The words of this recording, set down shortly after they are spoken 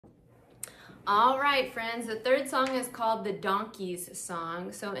All right, friends, the third song is called the Donkey's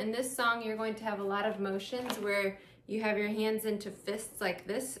Song. So in this song, you're going to have a lot of motions where you have your hands into fists like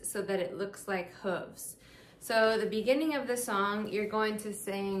this so that it looks like hooves. So the beginning of the song, you're going to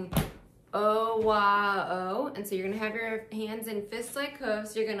sing oh, wah, oh. And so you're gonna have your hands in fists like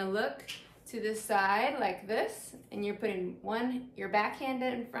hooves. You're gonna look to the side like this, and you're putting your back hand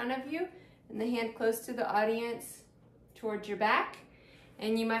in front of you and the hand close to the audience towards your back.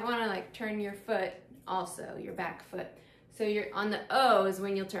 And you might wanna like turn your foot also, your back foot. So you're on the O is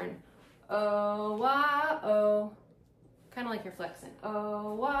when you'll turn oh, wah, oh. Kind of like you're flexing.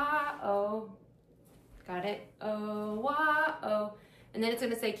 Oh, wah, oh. Got it? Oh, wah, oh. And then it's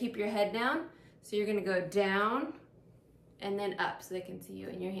gonna say keep your head down. So you're gonna go down and then up so they can see you.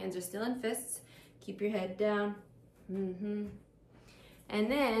 And your hands are still in fists. Keep your head down. And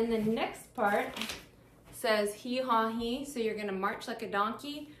then the next part says hee haw hee. So you're gonna march like a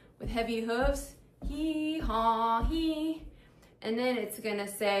donkey with heavy hooves. Hee haw hee. And then it's gonna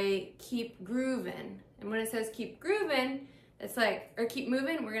say keep grooving. And when it says keep grooving, it's like, or keep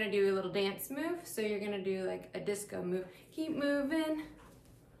moving, we're gonna do a little dance move. So you're gonna do like a disco move. Keep moving.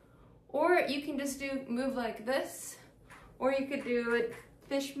 Or you can just move like this. Or you could do a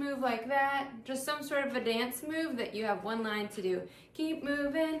fish move like that. Just some sort of a dance move that you have one line to do. Keep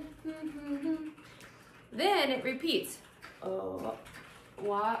moving. Then it repeats. Oh,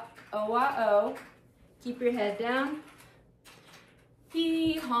 wah, oh. Keep your head down.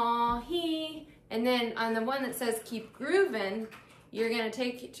 Hee haw hee. And then on the one that says keep grooving, you're gonna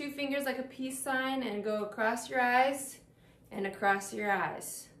take two fingers like a peace sign and go across your eyes and across your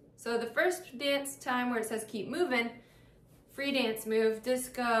eyes. So the first dance time where it says keep moving, free dance move,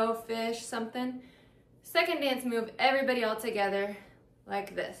 disco, fish, something. Second dance move, everybody all together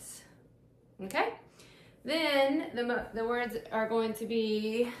like this, okay? Then the words are going to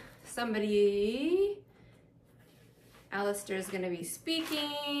be Alistair is gonna be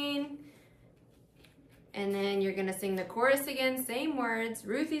speaking, and then you're gonna sing the chorus again, same words.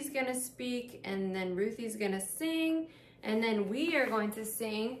 Ruthie's gonna speak, and then Ruthie's gonna sing, and then we are going to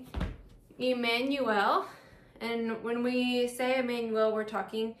sing Emmanuel. And when we say Emmanuel, we're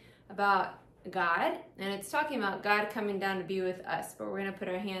talking about God, and it's talking about God coming down to be with us, but we're gonna put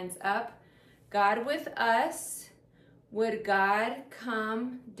our hands up. God with us, would God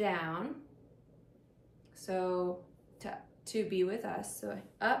come down? So to be with us, so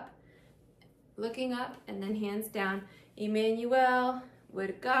up, looking up, and then hands down. Emmanuel,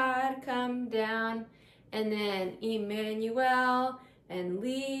 would God come down? And then Emmanuel, and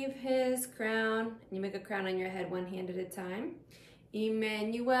leave his crown. And you make a crown on your head one hand at a time.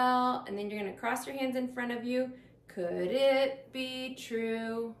 Emmanuel, and then you're gonna cross your hands in front of you. Could it be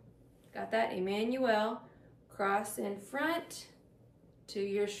true? Got that? Emmanuel, cross in front to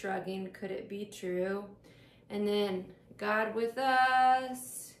your shrugging. Could it be true? And then God with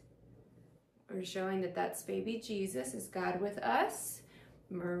us. We're showing that that's baby Jesus is God with us.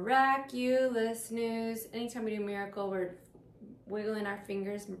 Miraculous news. Anytime we do miracle, we're wiggling our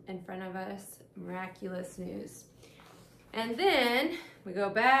fingers in front of us. Miraculous news. And then we go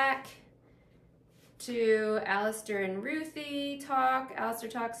back to Alistair and Ruthie talk. Alistair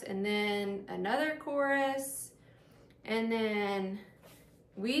talks, and then another chorus. And then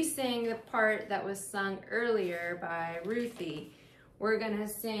we sing the part that was sung earlier by Ruthie. We're gonna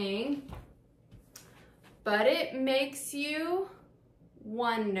sing, but it makes you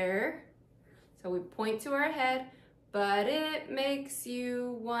wonder. So we point to our head, but it makes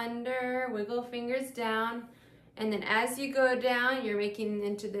you wonder. Wiggle fingers down. And then as you go down, you're making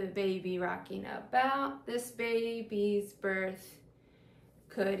into the baby rocking about this baby's birth.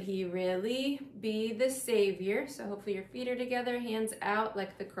 Could he really be the Savior? So hopefully your feet are together, hands out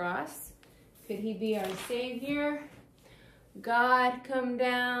like the cross. Could he be our Savior? God come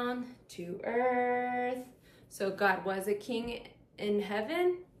down to earth. So God was a king in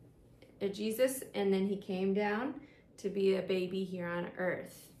heaven, a Jesus, and then he came down to be a baby here on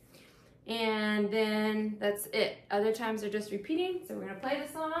earth. And then that's it. Other times are just repeating. So we're gonna play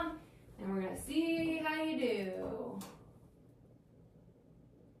the song and we're gonna see how you do.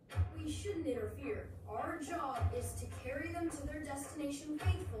 We shouldn't interfere. Our job is to carry them to their destination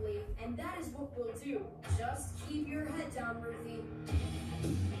faithfully, and that is what we'll do. Just keep your head down, Ruthie.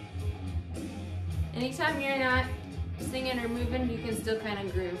 Anytime you're not singing or moving, you can still kind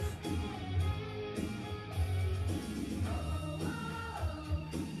of groove.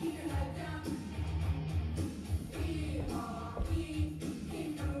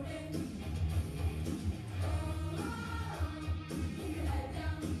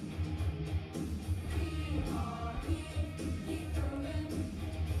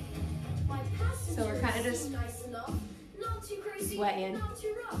 My So we're kind of just nice enough. Not too crazy, swaying. not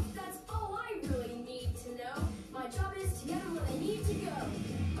too rough. That's all I really need to know. My job is to get them where they need to go.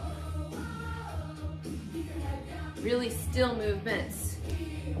 Really still movements,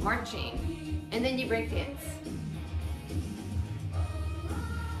 marching, and then you break dance.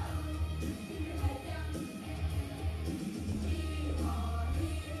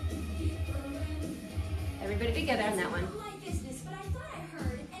 Everybody together on that one. My business, but I thought I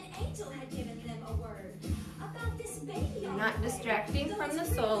heard an angel had given them a word about this baby. You're not distracting from the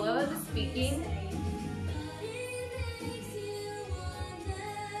solo, the speaking.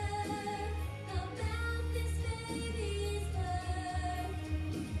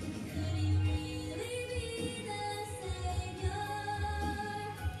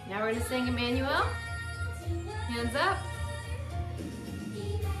 Now we're gonna sing Emmanuel. Hands up.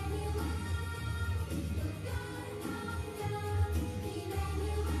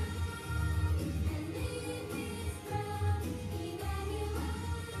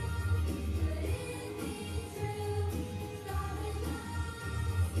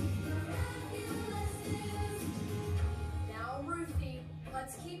 Now, Ruthie,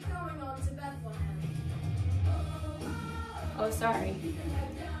 let's keep going on to Bethlehem. Oh, sorry.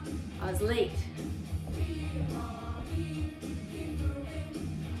 I was late.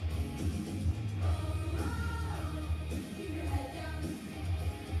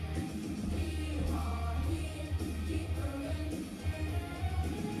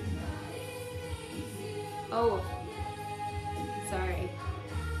 Oh, sorry.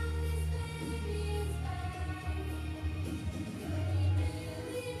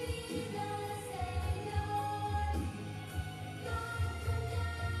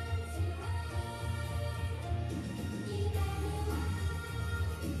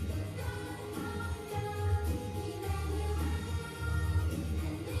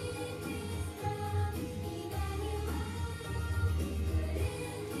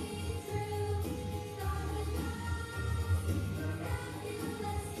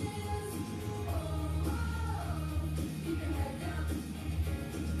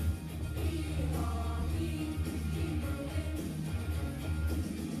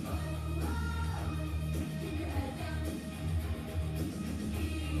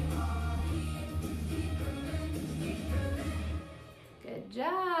 Good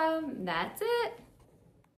job. That's it.